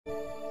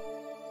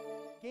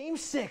Game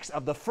 6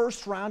 of the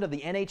first round of the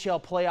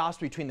NHL Playoffs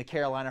between the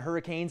Carolina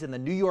Hurricanes and the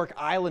New York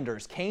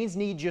Islanders. Canes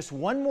need just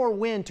one more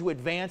win to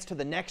advance to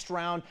the next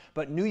round,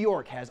 but New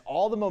York has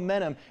all the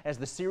momentum as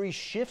the series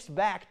shifts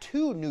back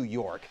to New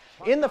York.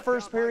 In the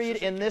first period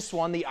in this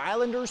one, the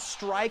Islanders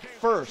strike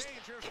first.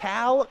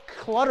 Cal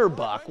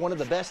Clutterbuck, one of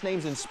the best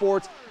names in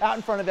sports, out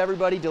in front of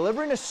everybody,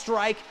 delivering a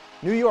strike.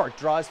 New York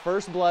draws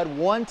first blood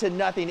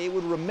 1-0. It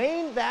would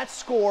remain that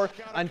score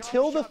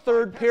until the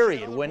third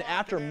period when,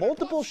 after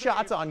multiple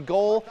shots on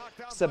goal,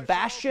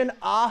 Sebastian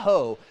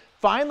Aho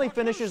finally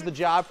finishes the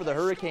job for the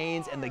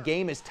Hurricanes, and the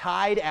game is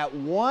tied at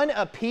 1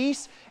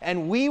 apiece,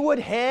 and we would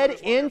head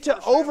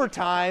into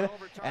overtime,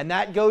 and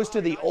that goes to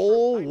the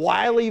old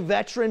wily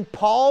veteran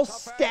Paul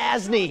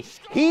Stastny.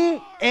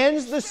 He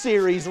ends the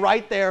series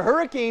right there.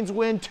 Hurricanes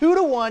win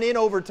 2-1 in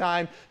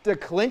overtime to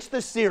clinch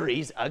the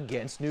series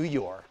against New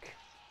York.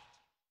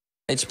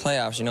 It's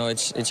playoffs, you know,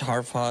 it's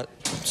hard fought.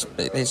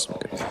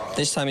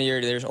 This time of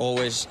year, there's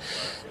always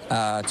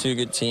two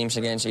good teams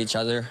against each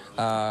other.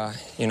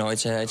 You know,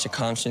 it's a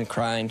constant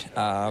grind.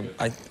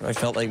 I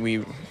felt like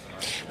we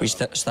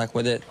stuck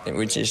with it.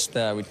 We just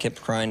we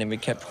kept grinding,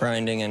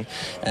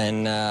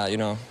 and you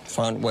know,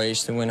 found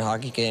ways to win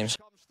hockey games.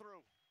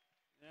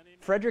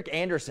 Frederik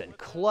Andersen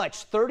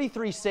clutched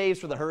 33 saves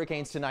for the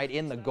Hurricanes tonight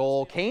in the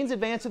goal. Canes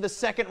advance to the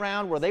second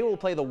round, where they will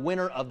play the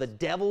winner of the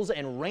Devils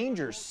and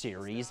Rangers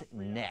series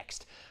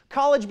next.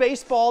 College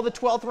baseball, the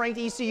 12th-ranked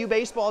ECU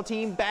baseball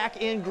team back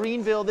in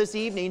Greenville this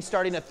evening,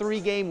 starting a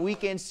 3-game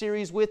weekend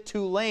series with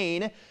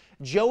Tulane.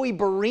 Joey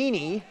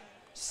Barini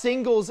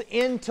singles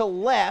into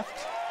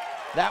left.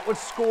 That would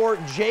score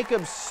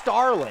Jacob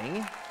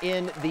Starling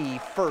in the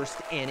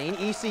first inning.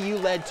 ECU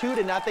led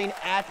 2-0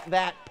 at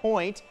that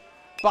point.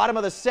 Bottom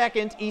of the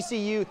second,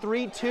 ECU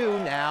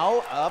 3-2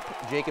 now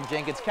up. Jacob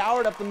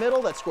Jenkins-Coward up the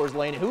middle. That scores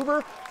Lane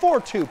Hoover,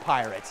 4-2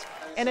 Pirates.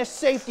 And a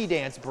safety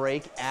dance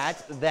break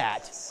at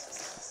that.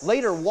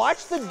 Later,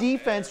 watch the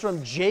defense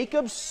from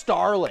Jacob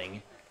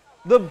Starling.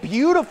 The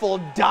beautiful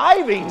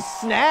diving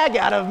snag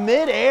out of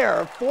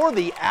midair for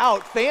the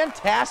out.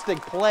 Fantastic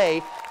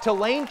play.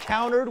 Tulane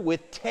countered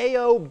with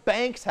Teo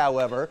Banks,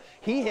 however.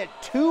 He hit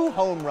 2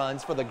 home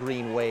runs for the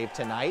Green Wave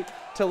tonight.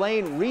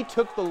 Tulane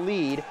retook the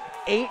lead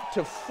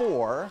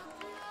 8-4.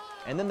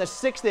 And then the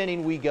 6th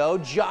inning we go.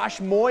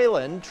 Josh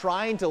Moylan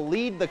trying to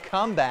lead the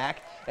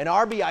comeback. An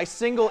RBI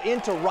single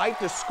into right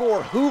to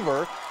score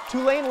Hoover.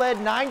 Tulane led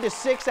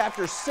 9-6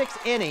 after 6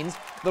 innings.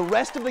 The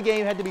rest of the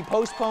game had to be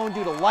postponed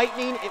due to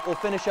lightning. It will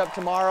finish up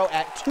tomorrow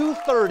at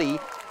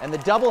 2:30, and the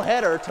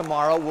doubleheader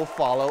tomorrow will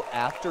follow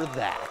after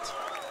that.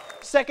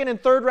 Second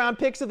and third round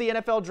picks of the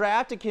NFL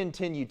draft to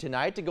continue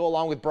tonight. To go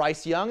along with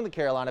Bryce Young, the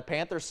Carolina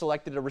Panthers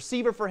selected a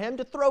receiver for him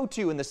to throw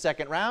to in the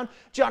second round.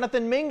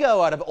 Jonathan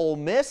Mingo out of Ole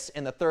Miss.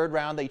 In the third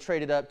round, they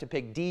traded up to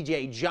pick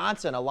DJ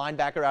Johnson, a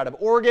linebacker out of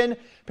Oregon.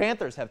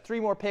 Panthers have 3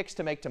 more picks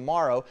to make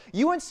tomorrow.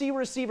 UNC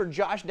receiver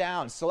Josh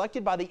Downs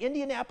selected by the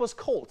Indianapolis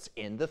Colts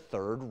in the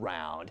third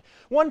round.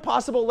 One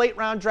possible late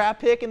round draft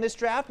pick in this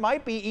draft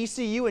might be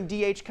ECU and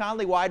DH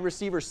Conley wide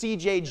receiver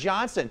CJ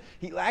Johnson.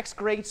 He lacks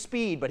great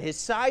speed, but his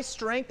size,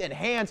 strength, and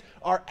hands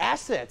are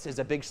assets as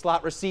a big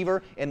slot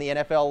receiver in the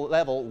NFL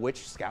level,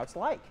 which scouts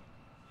like.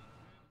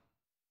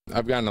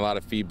 I've gotten a lot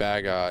of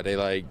feedback. They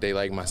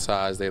like my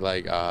size. They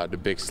like the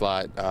big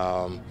slot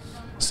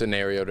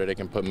scenario that they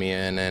can put me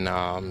in, and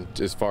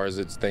as far as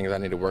it's things I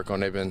need to work on,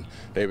 they've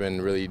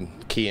been really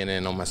keying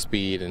in on my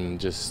speed and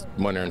just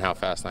wondering how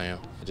fast I am.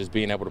 Just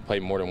being able to play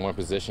more than one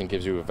position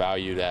gives you a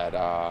value that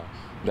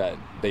that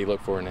they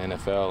look for in the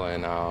NFL,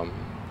 and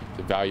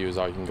the value is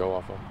all you can go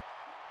off of.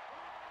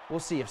 We'll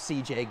see if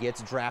CJ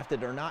gets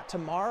drafted or not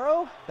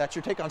tomorrow. That's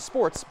your take on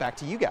sports. Back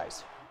to you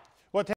guys.